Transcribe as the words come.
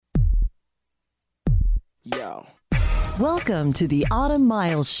Yo. Welcome to the Autumn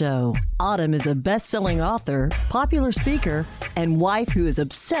Miles Show. Autumn is a best-selling author, popular speaker, and wife who is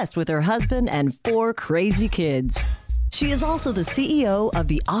obsessed with her husband and 4 crazy kids. She is also the CEO of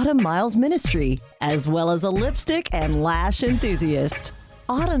the Autumn Miles Ministry, as well as a lipstick and lash enthusiast.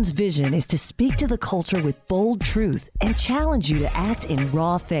 Autumn's vision is to speak to the culture with bold truth and challenge you to act in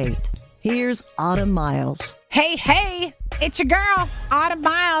raw faith. Here's Autumn Miles. Hey, it's your girl, Autumn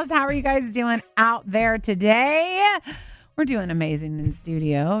Miles. How are you guys doing out there today? We're doing amazing in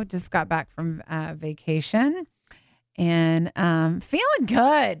studio. Just got back from vacation and feeling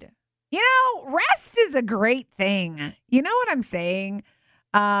good. You know, rest is a great thing. You know what I'm saying?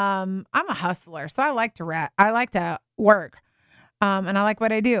 I'm a hustler, so I like to rest. I like to work, and I like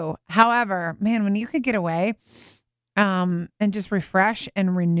what I do. However, man, when you could get away and just refresh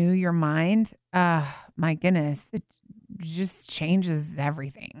and renew your mind, my goodness, it just changes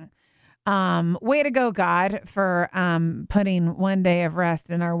everything. Way to go, God, for putting one day of rest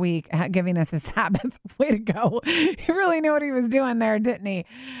in our week, giving us a Sabbath. Way to go. He really knew what he was doing there, didn't he?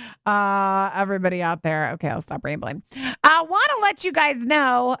 Everybody out there. Okay, I'll stop rambling. I want to let you guys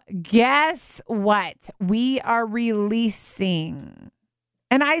know, guess what? We are releasing.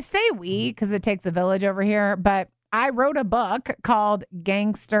 And I say we because it takes a village over here, but I wrote a book called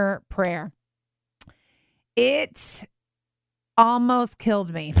Gangster Prayer. It almost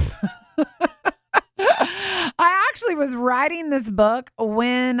killed me. I actually was writing this book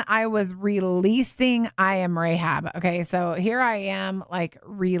when I was releasing I Am Rahab. Okay, so here I am, like,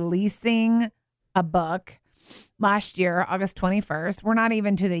 releasing a book last year, August 21st. We're not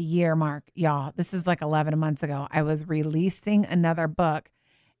even to the year mark, y'all. This is like 11 months ago. I was releasing another book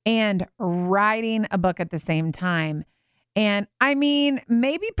and writing a book at the same time. And I mean,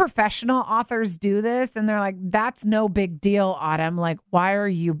 maybe professional authors do this and they're like, that's no big deal, Autumn. Like, why are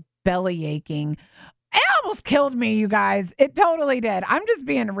you belly aching? It almost killed me, you guys. It totally did. I'm just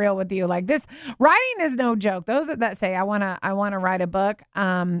being real with you. Like, this writing is no joke. Those that say I want to write a book.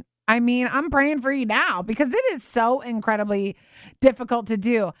 I mean, I'm praying for you now because it is so incredibly difficult to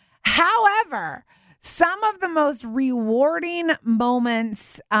do. However, some of the most rewarding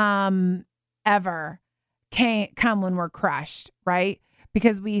moments ever can't come when we're crushed, right?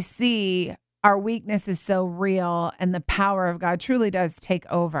 Because we see our weakness is so real and the power of God truly does take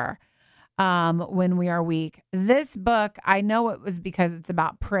over when we are weak. This book, I know it was because it's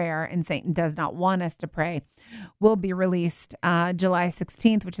about prayer and Satan does not want us to pray, will be released July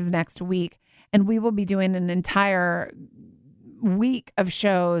 16th, which is next week. And we will be doing an entire week of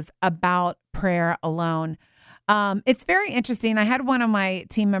shows about prayer alone. It's very interesting. I had one of my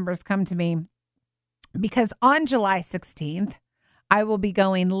team members come to me because on July 16th, I will be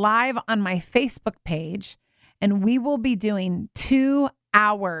going live on my Facebook page and we will be doing 2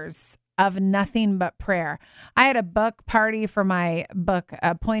 hours of nothing but prayer. I had a book party for my book,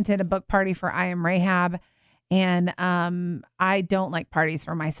 appointed a book party for I Am Rahab. And I don't like parties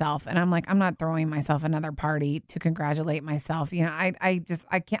for myself. And I'm like, I'm not throwing myself another party to congratulate myself. You know, I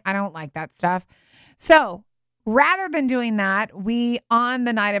don't like that stuff. So rather than doing that, we, on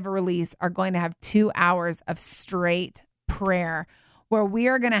the night of a release, are going to have 2 hours of straight prayer where we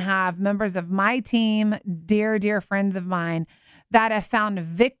are going to have members of my team, dear friends of mine, that have found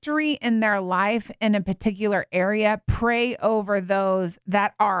victory in their life in a particular area, pray over those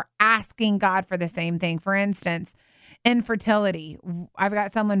that are asking God for the same thing. For instance, infertility. I've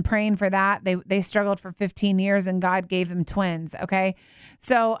got someone praying for that. They struggled for 15 years and God gave them twins. Okay.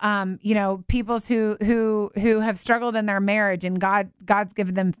 So, you know, people who have struggled in their marriage and God's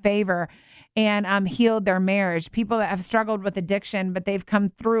given them favor and healed their marriage. People that have struggled with addiction, but they've come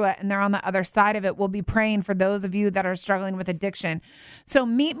through it and they're on the other side of it. We'll be praying for those of you that are struggling with addiction. So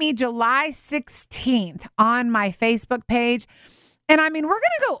meet me July 16th on my Facebook page. And I mean, we're going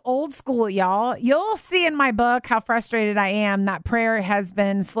to go old school, y'all. You'll see in my book how frustrated I am that prayer has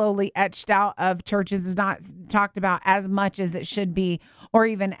been slowly etched out of churches, is not talked about as much as it should be, or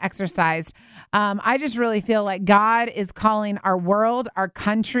even exercised. I just really feel like God is calling our world, our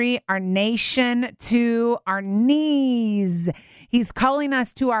country, our nation to our knees. He's calling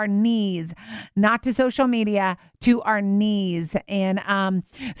us to our knees, not to social media, to our knees. And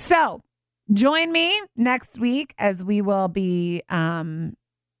so join me next week as we will be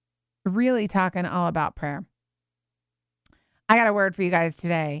really talking all about prayer. I got a word for you guys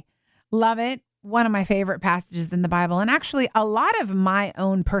today. Love it. One of my favorite passages in the Bible. And actually, a lot of my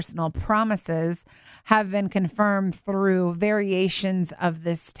own personal promises have been confirmed through variations of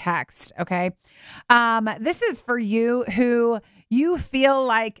this text. Okay. This is for you who you feel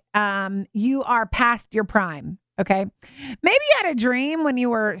like you are past your prime. Okay. Maybe you had a dream when you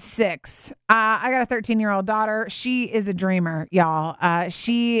were 6. I got a 13-year-old daughter. She is a dreamer, y'all.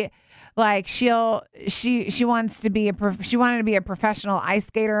 She wants to be she wanted to be a professional ice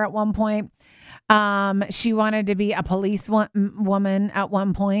skater at one point. She wanted to be a police woman at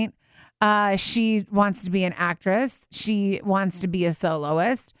one point. She wants to be an actress. She wants to be a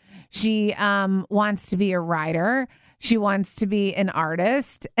soloist. She wants to be a writer. She wants to be an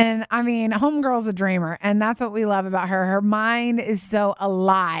artist. And I mean, homegirl's a dreamer. And that's what we love about her. Her mind is so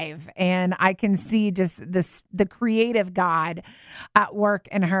alive. And I can see just the creative God at work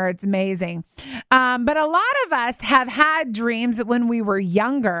in her. It's amazing. But a lot of us have had dreams when we were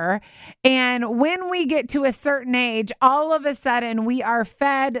younger. And when we get to a certain age, all of a sudden we are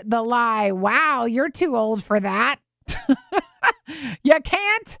fed the lie, wow, you're too old for that. You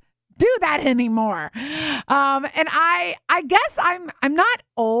can't do that anymore. And I guess I'm not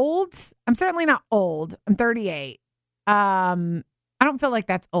old. I'm certainly not old. I'm 38. I don't feel like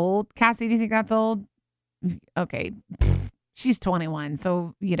that's old. Cassie, do you think that's old? Okay. She's 21.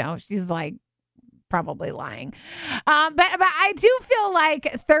 So, she's like probably lying. But I do feel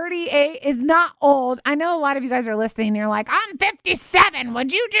like 38 is not old. I know a lot of you guys are listening and you're like, I'm 57.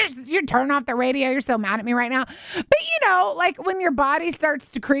 Would you turn off the radio? You're so mad at me right now. But like when your body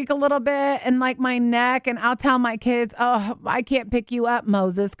starts to creak a little bit and like my neck, and I'll tell my kids, oh, I can't pick you up,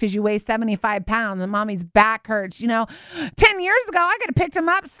 Moses, because you weigh 75 pounds and mommy's back hurts. 10 years ago, I could have picked him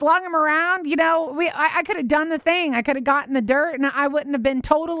up, slung him around. I could have done the thing. I could have gotten the dirt and I wouldn't have been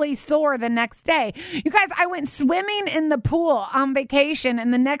totally sore the next day. You guys, I went swimming in the pool on vacation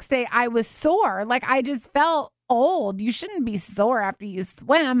and the next day I was sore. Like I just felt old. You shouldn't be sore after you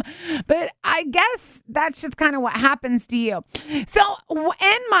swim, but I guess that's just kind of what happens to you. So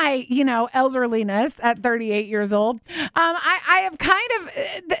in my, elderliness at 38 years old, I have kind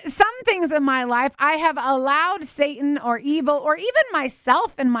of some things in my life, I have allowed Satan or evil or even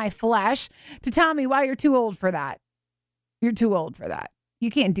myself and my flesh to tell me, well, you're too old for that. You're too old for that. You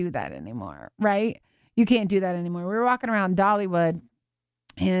can't do that anymore, right? You can't do that anymore. We were walking around Dollywood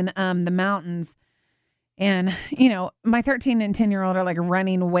in the mountains, and, my 13 and 10-year-old are like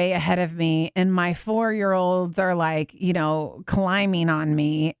running way ahead of me, and my 4-year-olds are like, climbing on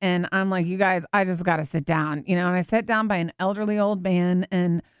me. And I'm like, you guys, I just got to sit down, and I sat down by an elderly old man,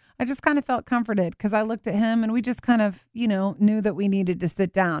 and I just kind of felt comforted because I looked at him and we just kind of, knew that we needed to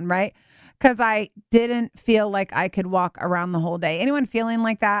sit down, right? Because I didn't feel like I could walk around the whole day. Anyone feeling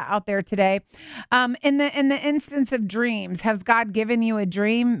like that out there today? In the instance of dreams, has God given you a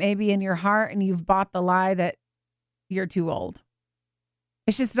dream maybe in your heart and you've bought the lie that you're too old?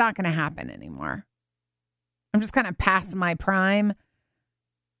 It's just not going to happen anymore. I'm just kind of past my prime.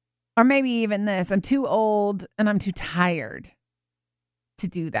 Or maybe even this, I'm too old and I'm too tired to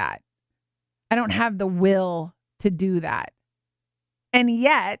do that. I don't have the will to do that. And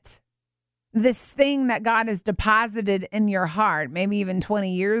yet, this thing that God has deposited in your heart, maybe even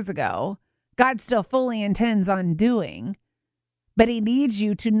 20 years ago, God still fully intends on doing, but he needs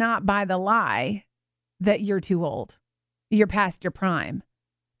you to not buy the lie that you're too old. You're past your prime.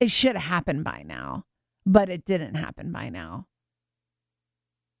 It should have happened by now, but it didn't happen by now.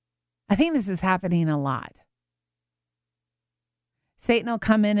 I think this is happening a lot. Satan will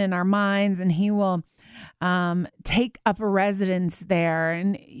come in our minds and he will take up a residence there,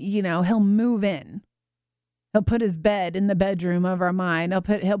 and, he'll move in. He'll put his bed in the bedroom of our mind. He'll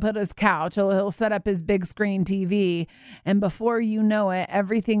put his couch. He'll set up his big screen TV. And before you know it,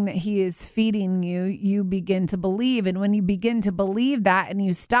 everything that he is feeding you, you begin to believe. And when you begin to believe that and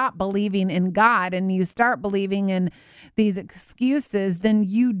you stop believing in God and you start believing in these excuses, then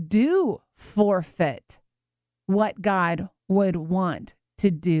you do forfeit what God would want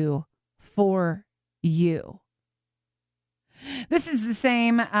to do for you. This is the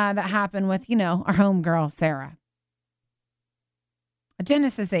same that happened with, our homegirl, Sarah.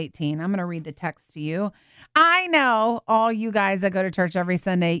 Genesis 18. I'm going to read the text to you. I know all you guys that go to church every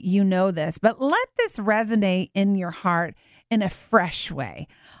Sunday, you know this, but let this resonate in your heart in a fresh way.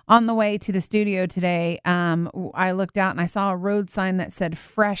 On the way to the studio today, I looked out and I saw a road sign that said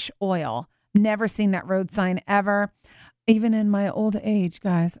fresh oil. Never seen that road sign ever. Even in my old age,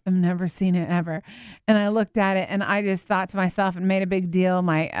 guys, I've never seen it ever. And I looked at it and I just thought to myself and made a big deal.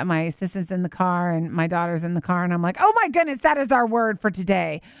 My assistant's in the car and my daughter's in the car. And I'm like, oh my goodness, that is our word for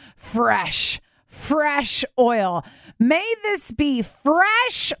today. Fresh oil. May this be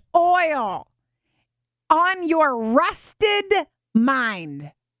fresh oil on your rusted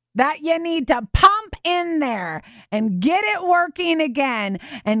mind that you need to pump in there and get it working again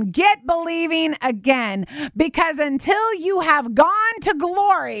and get believing again. Because until you have gone to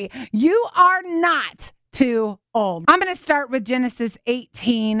glory, you are not too old. I'm going to start with Genesis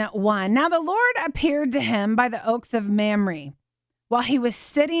 18:1. Now the Lord appeared to him by the oaks of Mamre while he was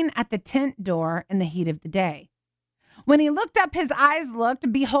sitting at the tent door in the heat of the day. When he looked up, his eyes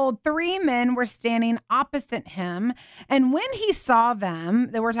looked, behold, 3 men were standing opposite him. And when he saw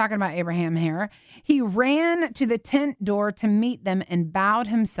them, that we're talking about Abraham here, he ran to the tent door to meet them and bowed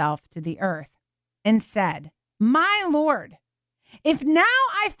himself to the earth and said, my Lord, if now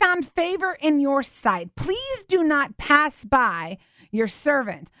I found favor in your sight, please do not pass by your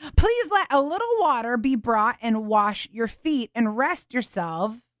servant. Please let a little water be brought and wash your feet and rest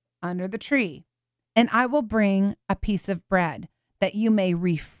yourself under the tree. And I will bring a piece of bread that you may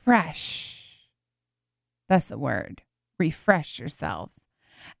refresh. That's the word. Refresh yourselves.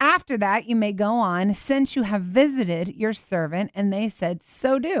 After that, you may go on, since you have visited your servant. And they said,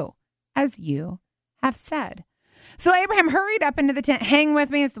 so do, as you have said. So Abraham hurried up into the tent. Hang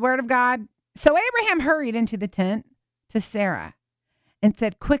with me. It's the word of God. So Abraham hurried into the tent to Sarah and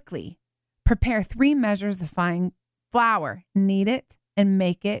said, quickly, prepare 3 measures of fine flour, knead it, and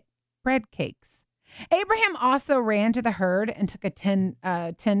make it bread cakes. Abraham also ran to the herd and took a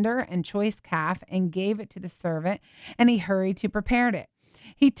tender and choice calf and gave it to the servant, and he hurried to prepare it.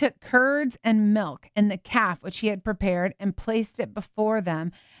 He took curds and milk and the calf which he had prepared and placed it before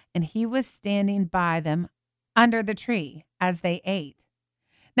them, and he was standing by them under the tree as they ate.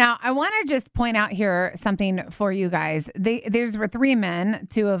 Now, I want to just point out here something for you guys. These were 3 men,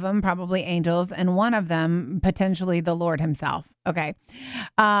 2 of them probably angels, and 1 of them potentially the Lord himself. Okay.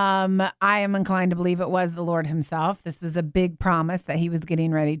 I am inclined to believe it was the Lord himself. This was a big promise that he was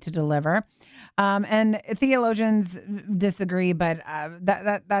getting ready to deliver. And theologians disagree, but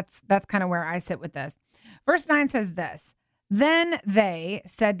that's kind of where I sit with this. Verse 9 says this, then they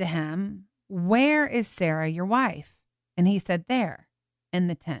said to him, where is Sarah, your wife? And he said, there, in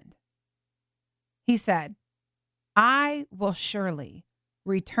the tent. He said, I will surely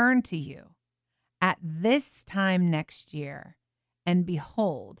return to you at this time next year, and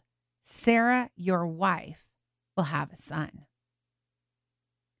behold, Sarah, your wife, will have a son.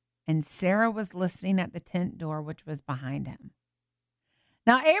 And Sarah was listening at the tent door, which was behind him.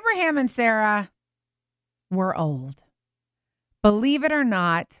 Now, Abraham and Sarah were old. Believe it or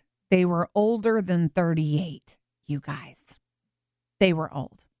not, they were older than 38, you guys. They were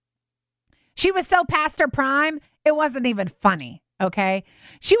old. She was so past her prime, it wasn't even funny, okay?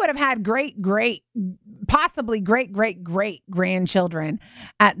 She would have had possibly great grandchildren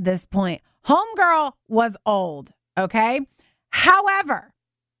at this point. Homegirl was old, okay? However,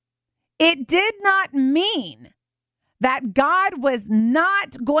 it did not mean that God was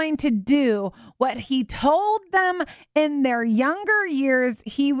not going to do what he told them in their younger years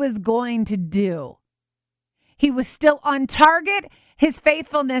he was going to do. He was still on target. His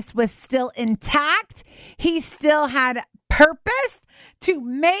faithfulness was still intact. He still had purpose to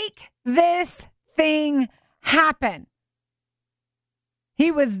make this thing happen.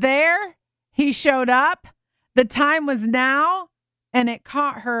 He was there. He showed up. The time was now. And it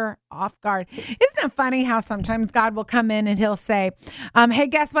caught her off guard. Isn't it funny how sometimes God will come in and he'll say, hey,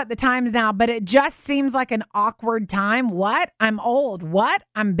 guess what? The time's now. But it just seems like an awkward time. What? I'm old. What?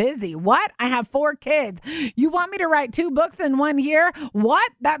 I'm busy. What? I have 4 kids. You want me to write 2 books in 1 year?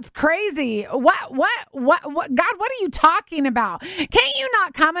 What? That's crazy. What? God, what are you talking about? Can't you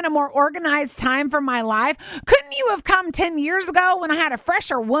not come in a more organized time for my life? Couldn't you have come 10 years ago when I had a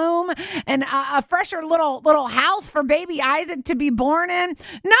fresher womb and a fresher little house for baby Isaac to be born in?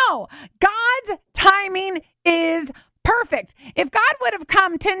 No, God's timing is perfect. If God would have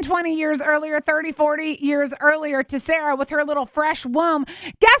come 10, 20 years earlier, 30, 40 years earlier to Sarah with her little fresh womb,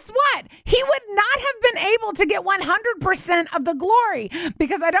 guess what? He would not have been able to get 100% of the glory,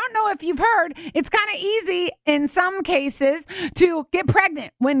 because I don't know if you've heard, it's kind of easy in some cases to get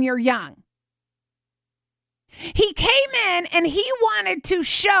pregnant when you're young. He came in and he wanted to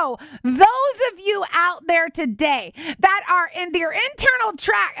show those of you out there today that are in their internal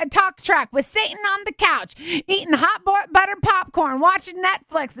talk track with Satan on the couch, eating hot butter popcorn, watching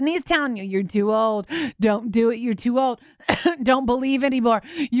Netflix, and he's telling you, you're too old. Don't do it. You're too old. Don't believe anymore.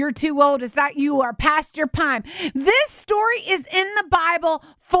 You're too old. It's not, you are past your prime. This story is in the Bible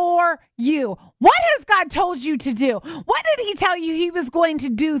for you. What has God told you to do? What did he tell you he was going to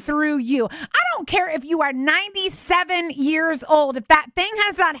do through you? I don't care if you are 97 years old. If that thing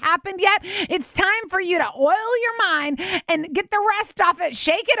has not happened yet, it's time for you to oil your mind and get the rest off it.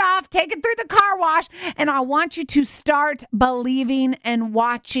 Shake it off. Take it through the car wash. And I want you to start believing and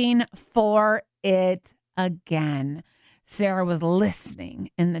watching for it again. Sarah was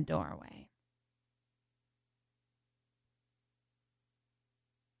listening in the doorway.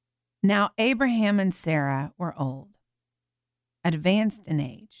 Now Abraham and Sarah were old, advanced in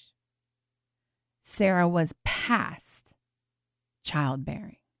age. Sarah was past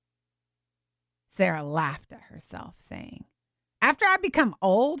childbearing. Sarah laughed at herself, saying, "After I become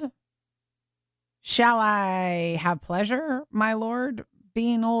old, shall I have pleasure, my Lord,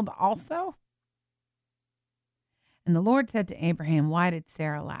 being old also?" And the Lord said to Abraham, "Why did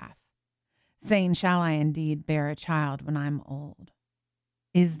Sarah laugh, saying, shall I indeed bear a child when I'm old?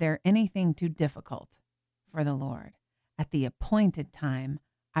 Is there anything too difficult for the Lord? At the appointed time,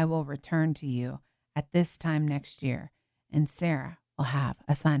 I will return to you at this time next year, and Sarah will have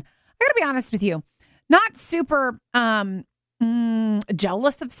a son." I gotta be honest with you, not super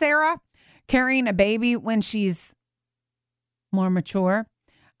jealous of Sarah carrying a baby when she's more mature.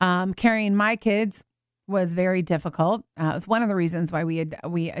 Carrying my kids was very difficult. It was one of the reasons why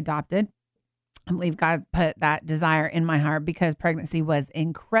we adopted. I believe God put that desire in my heart because pregnancy was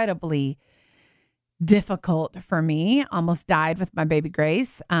incredibly difficult for me. Almost died with my baby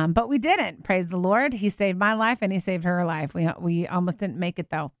Grace, but we didn't. Praise the Lord. He saved my life and he saved her life. We almost didn't make it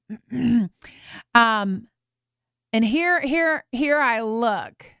though. And here I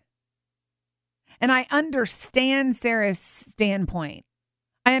look, and I understand Sarah's standpoint.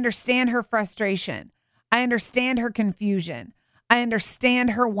 I understand her frustration. I understand her confusion. I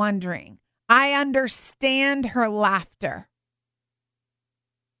understand her wondering. I understand her laughter.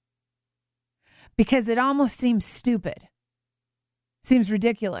 Because it almost seems stupid. Seems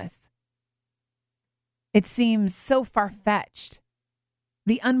ridiculous. It seems so far-fetched.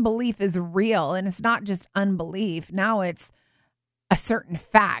 The unbelief is real, and it's not just unbelief. Now it's a certain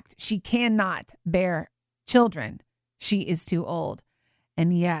fact. She cannot bear children. She is too old.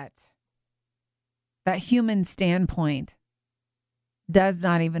 And yet, that human standpoint does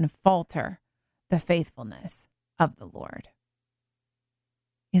not even falter the faithfulness of the Lord.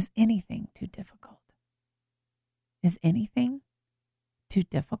 Is anything too difficult? Is anything too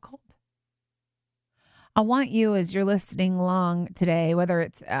difficult? I want you, as you're listening along today, whether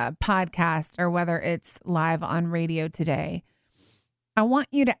it's a podcast or whether it's live on radio today, I want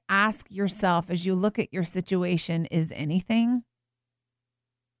you to ask yourself as you look at your situation, is anything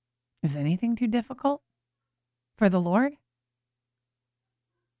too difficult for the Lord?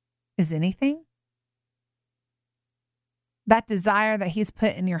 Is anything? That desire that he's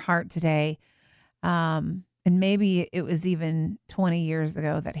put in your heart today, and maybe it was even 20 years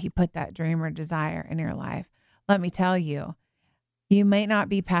ago that he put that dream or desire in your life. Let me tell you, you may not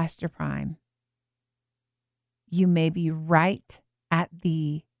be past your prime. You may be right at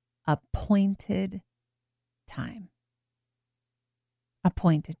the appointed time.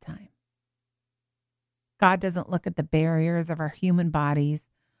 Appointed time. God doesn't look at the barriers of our human bodies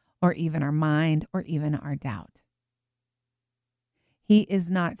or even our mind or even our doubt. He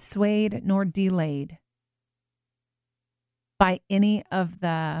is not swayed nor delayed by any of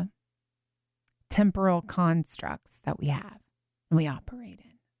the temporal constructs that we have and we operate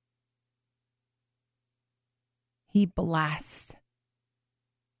in. He blasts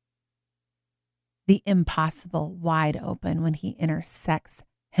the impossible wide open when he intersects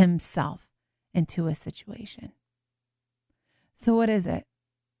himself into a situation. So what is it?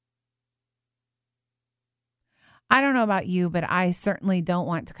 I don't know about you, but I certainly don't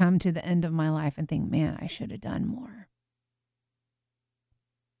want to come to the end of my life and think, man, I should have done more.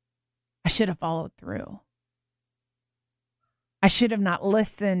 I should have followed through. I should have not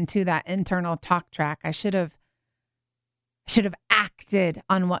listened to that internal talk track. I should have acted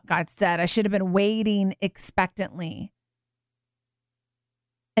on what God said. I should have been waiting expectantly.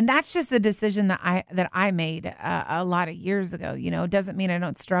 And that's just a decision that I made a lot of years ago. You know, it doesn't mean I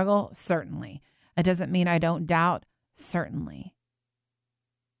don't struggle. Certainly. It doesn't mean I don't doubt. Certainly.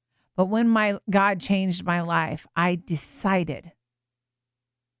 But when my God changed my life, I decided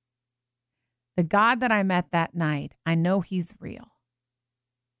the God that I met that night, I know he's real.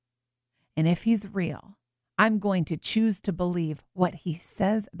 And if he's real, I'm going to choose to believe what he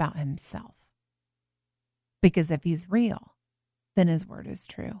says about himself. Because if he's real, then his word is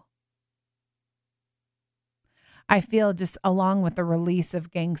true. I feel just along with the release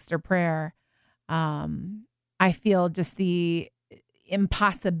of Gangster Prayer, I feel just the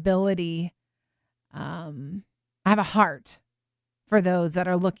impossibility. I have a heart for those that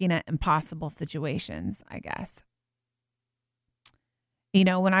are looking at impossible situations, I guess. You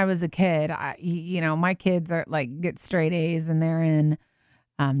know, when I was a kid, my kids are like get straight A's and they're in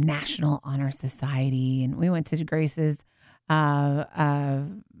National Honor Society. And we went to Grace's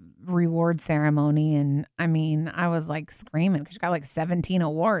reward ceremony. And I mean, I was like screaming because she got like 17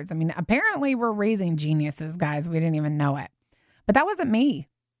 awards. I mean, apparently we're raising geniuses, guys. We didn't even know it. But that wasn't me.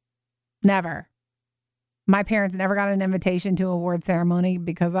 Never. My parents never got an invitation to an award ceremony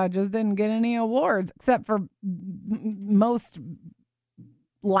because I just didn't get any awards except for most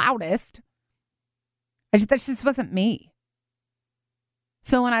loudest. That just wasn't me.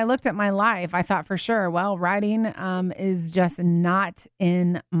 So when I looked at my life, I thought for sure, well, writing is just not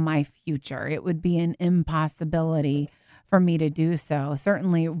in my future. It would be an impossibility for me to do so.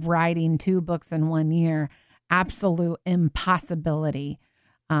 Certainly writing 2 books in 1 year, absolute impossibility.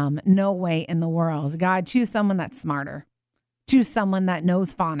 No way in the world. God, choose someone that's smarter. Choose someone that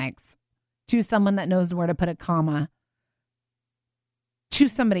knows phonics. Choose someone that knows where to put a comma.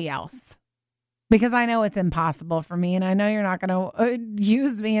 Choose somebody else. Because I know it's impossible for me, and I know you're not going to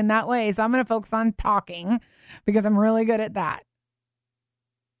use me in that way. So I'm going to focus on talking because I'm really good at that.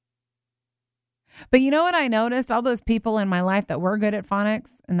 But you know what I noticed? All those people in my life that were good at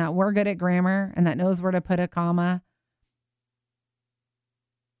phonics and that were good at grammar and that knows where to put a comma,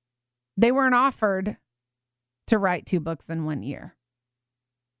 they weren't offered to write 2 books in 1 year.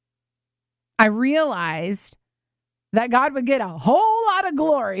 I realized that God would get a whole lot of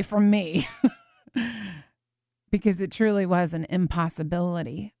glory from me because it truly was an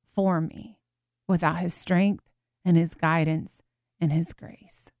impossibility for me without his strength and his guidance and his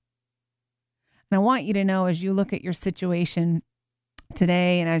grace. And I want you to know, as you look at your situation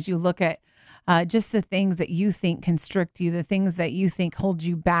today and as you look at just the things that you think constrict you, the things that you think hold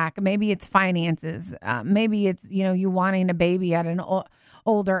you back. Maybe it's finances. Maybe it's, you wanting a baby at an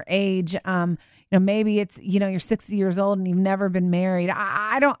older age. Maybe it's, you're 60 years old and you've never been married.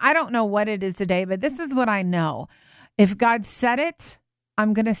 I don't know what it is today, but this is what I know. If God said it,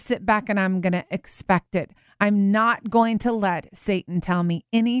 I'm going to sit back and I'm going to expect it. I'm not going to let Satan tell me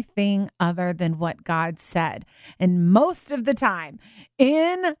anything other than what God said. And most of the time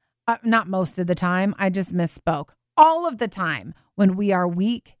not most of the time, I just misspoke. All of the time, when we are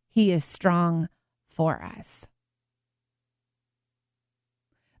weak, he is strong for us.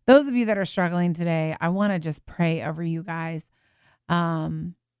 Those of you that are struggling today, I want to just pray over you guys.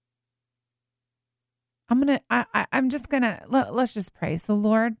 Let's just pray. So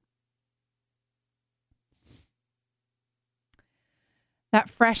Lord, that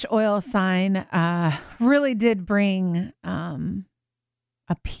fresh oil sign really did bring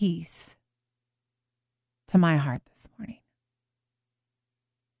a peace to my heart this morning.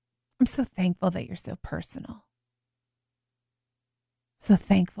 I'm so thankful that you're so personal. So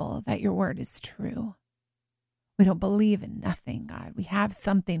thankful that your word is true. We don't believe in nothing, God. We have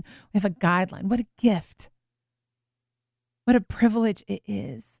something. We have a guideline. What a gift. What a privilege it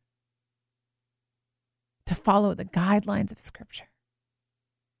is to follow the guidelines of Scripture.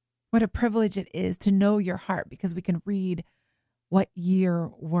 What a privilege it is to know your heart because we can read what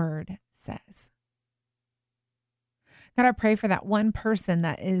your word says. God, I pray for that one person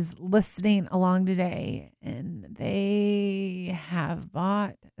that is listening along today and they have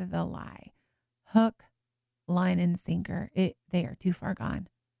bought the lie. Hook, line, and sinker. They are too far gone.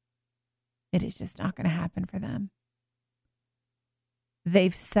 It is just not going to happen for them.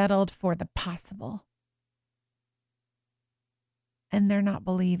 They've settled for the possible. And they're not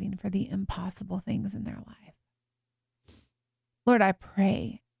believing for the impossible things in their life. Lord, I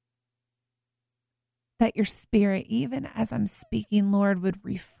pray that your spirit, even as I'm speaking, Lord, would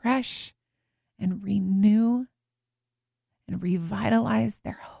refresh and renew and revitalize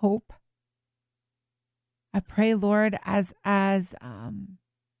their hope. I pray, Lord, Lord,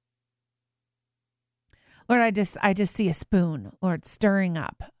 I just see a spoon, Lord, stirring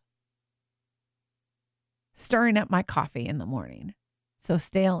up my coffee in the morning. So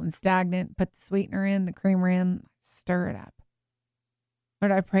stale and stagnant, put the sweetener in, the creamer in, stir it up.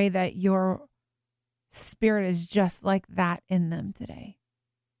 Lord, I pray that your spirit is just like that in them today.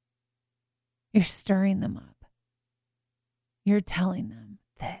 You're stirring them up. You're telling them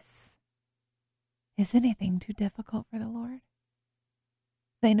this. Is anything too difficult for the Lord?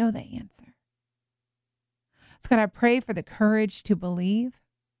 They know the answer. So God, I pray for the courage to believe.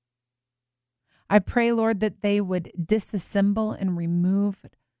 I pray, Lord, that they would disassemble and remove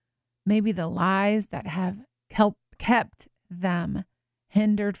maybe the lies that have kept them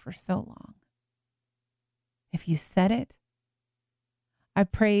hindered for so long. If you said it, I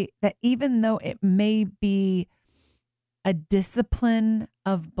pray that even though it may be a discipline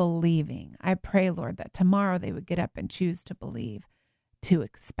of believing, I pray, Lord, that tomorrow they would get up and choose to believe, to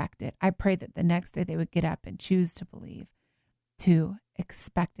expect it. I pray that the next day they would get up and choose to believe, to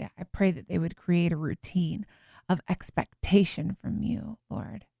expect it. I pray that they would create a routine of expectation from you,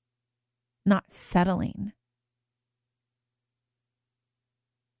 Lord, not settling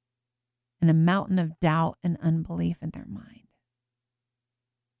in a mountain of doubt and unbelief in their mind.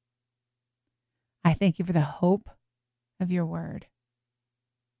 I thank you for the hope of your word.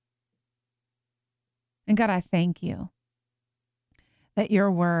 And God, I thank you that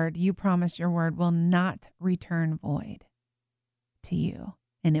your word, you promise your word will not return void to you,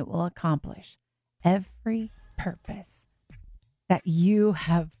 and it will accomplish every purpose that you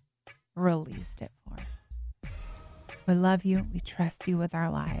have released it for. We love you. We trust you with our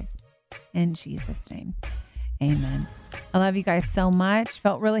lives. In Jesus' name, amen. I love you guys so much.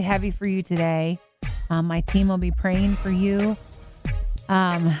 Felt really heavy for you today. My team will be praying for you.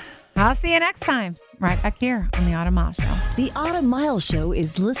 I'll see you next time, right back here on the Autumn Miles Show. The Autumn Miles Show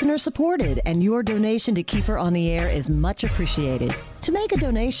is listener supported, and your donation to keep her on the air is much appreciated. To make a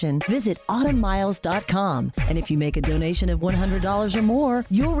donation, visit autumnmiles.com. And if you make a donation of $100 or more,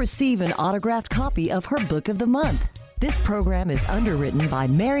 you'll receive an autographed copy of her book of the month. This program is underwritten by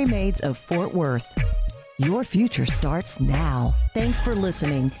Mary Maids of Fort Worth. Your future starts now. Thanks for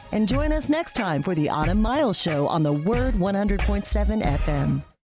listening, and join us next time for the Autumn Miles Show on the Word 100.7 FM.